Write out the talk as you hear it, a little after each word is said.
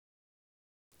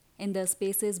In the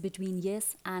spaces between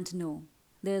yes and no,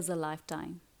 there is a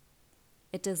lifetime.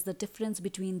 It is the difference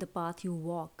between the path you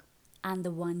walk and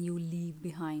the one you leave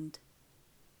behind.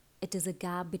 It is a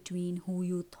gap between who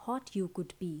you thought you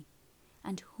could be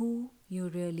and who you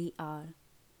really are.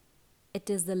 It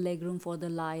is the legroom for the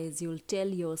lies you'll tell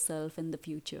yourself in the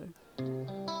future.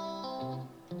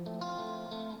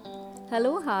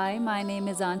 Hello, hi, my name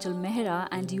is Anjal Mehra,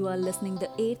 and you are listening the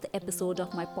 8th episode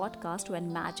of my podcast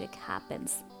When Magic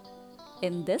Happens.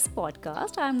 In this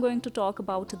podcast, I am going to talk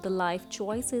about the life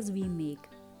choices we make,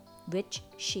 which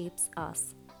shapes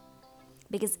us.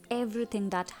 Because everything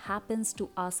that happens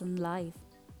to us in life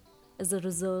is a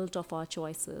result of our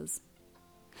choices.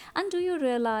 And do you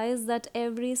realize that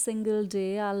every single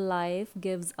day our life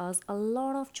gives us a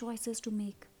lot of choices to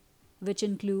make, which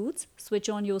includes switch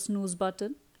on your snooze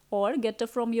button or get up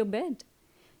from your bed.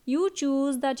 You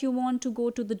choose that you want to go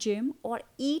to the gym or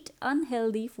eat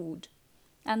unhealthy food.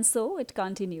 And so it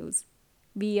continues.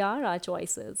 We are our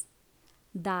choices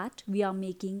that we are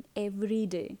making every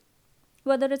day.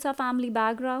 Whether it's our family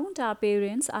background, our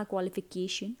parents, our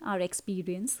qualification, our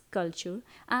experience, culture,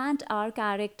 and our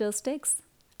characteristics.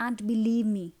 And believe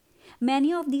me,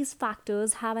 many of these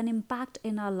factors have an impact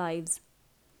in our lives.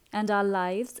 And our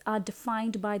lives are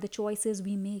defined by the choices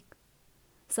we make.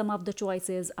 Some of the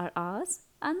choices are ours,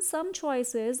 and some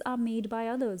choices are made by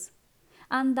others.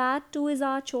 And that too is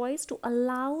our choice to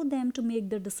allow them to make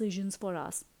the decisions for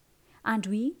us. And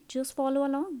we just follow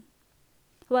along.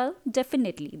 Well,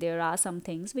 definitely, there are some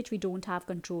things which we don't have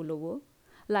control over,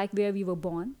 like where we were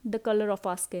born, the color of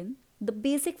our skin, the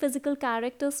basic physical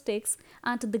characteristics,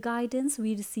 and the guidance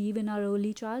we receive in our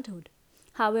early childhood.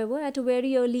 However, at a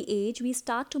very early age, we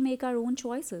start to make our own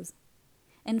choices.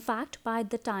 In fact, by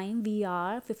the time we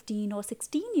are 15 or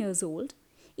 16 years old,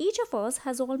 each of us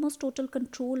has almost total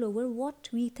control over what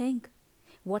we think,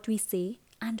 what we say,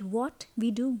 and what we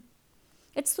do.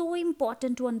 It's so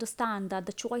important to understand that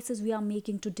the choices we are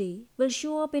making today will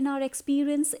show up in our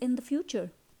experience in the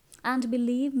future. And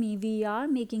believe me, we are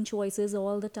making choices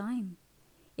all the time.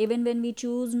 Even when we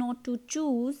choose not to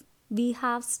choose, we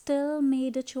have still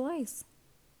made a choice.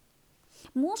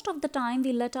 Most of the time,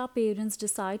 we let our parents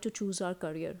decide to choose our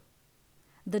career.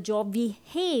 The job we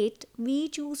hate, we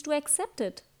choose to accept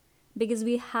it because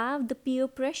we have the peer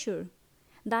pressure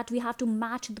that we have to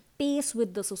match the pace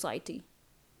with the society.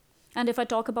 And if I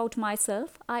talk about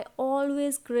myself, I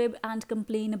always crib and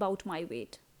complain about my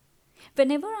weight.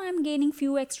 Whenever I am gaining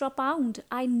few extra pound,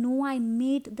 I know I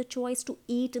made the choice to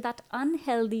eat that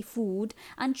unhealthy food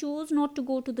and choose not to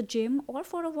go to the gym or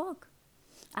for a walk.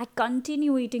 I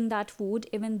continue eating that food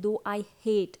even though I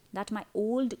hate that my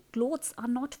old clothes are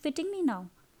not fitting me now.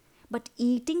 But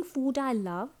eating food I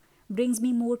love brings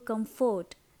me more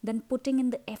comfort than putting in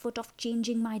the effort of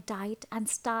changing my diet and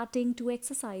starting to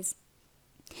exercise.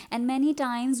 And many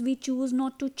times we choose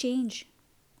not to change.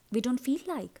 We don't feel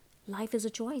like life is a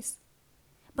choice.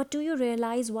 But do you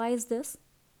realize why is this?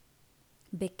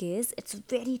 Because it's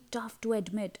very tough to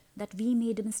admit that we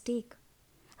made a mistake.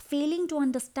 Failing to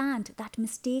understand that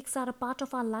mistakes are a part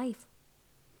of our life.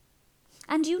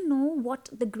 And you know what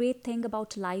the great thing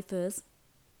about life is?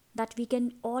 That we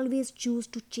can always choose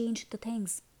to change the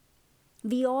things.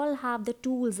 We all have the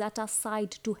tools at our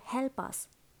side to help us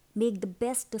make the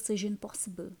best decision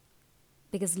possible.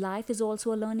 Because life is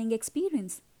also a learning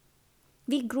experience.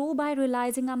 We grow by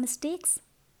realizing our mistakes,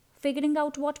 figuring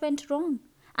out what went wrong,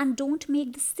 and don't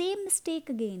make the same mistake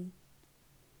again.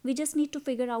 We just need to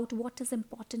figure out what is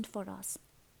important for us.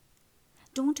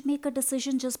 Don't make a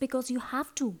decision just because you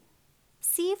have to.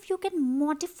 See if you can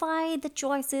modify the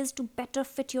choices to better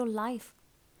fit your life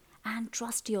and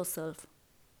trust yourself.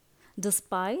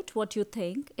 Despite what you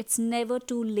think, it's never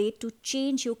too late to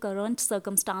change your current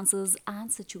circumstances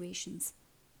and situations.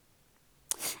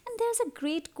 And there's a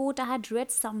great quote I had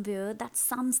read somewhere that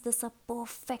sums this up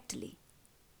perfectly.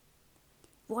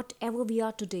 Whatever we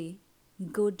are today,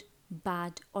 good,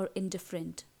 bad, or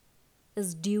indifferent,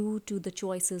 is due to the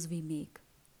choices we make.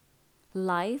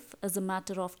 Life is a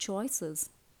matter of choices.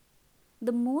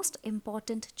 The most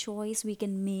important choice we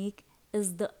can make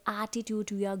is the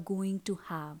attitude we are going to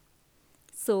have.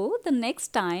 So, the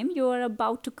next time you are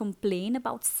about to complain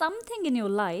about something in your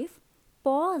life,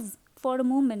 pause for a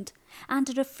moment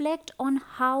and reflect on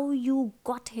how you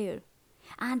got here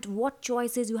and what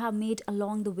choices you have made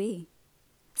along the way.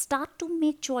 Start to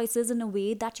make choices in a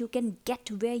way that you can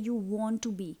get where you want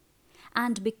to be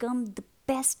and become the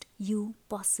best you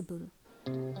possible.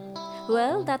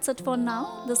 Well, that's it for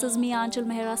now. This is me, Anjal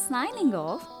Mehra, signing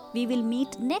off. We will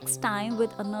meet next time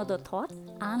with another thought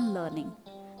and learning.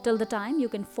 Till the time, you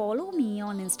can follow me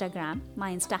on Instagram.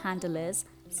 My Insta handle is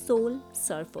Soul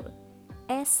Surfer.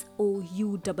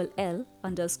 SOULL_SURFFER.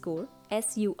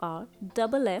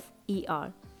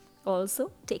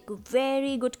 Also, take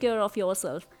very good care of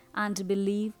yourself and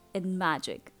believe in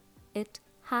magic. It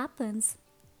happens.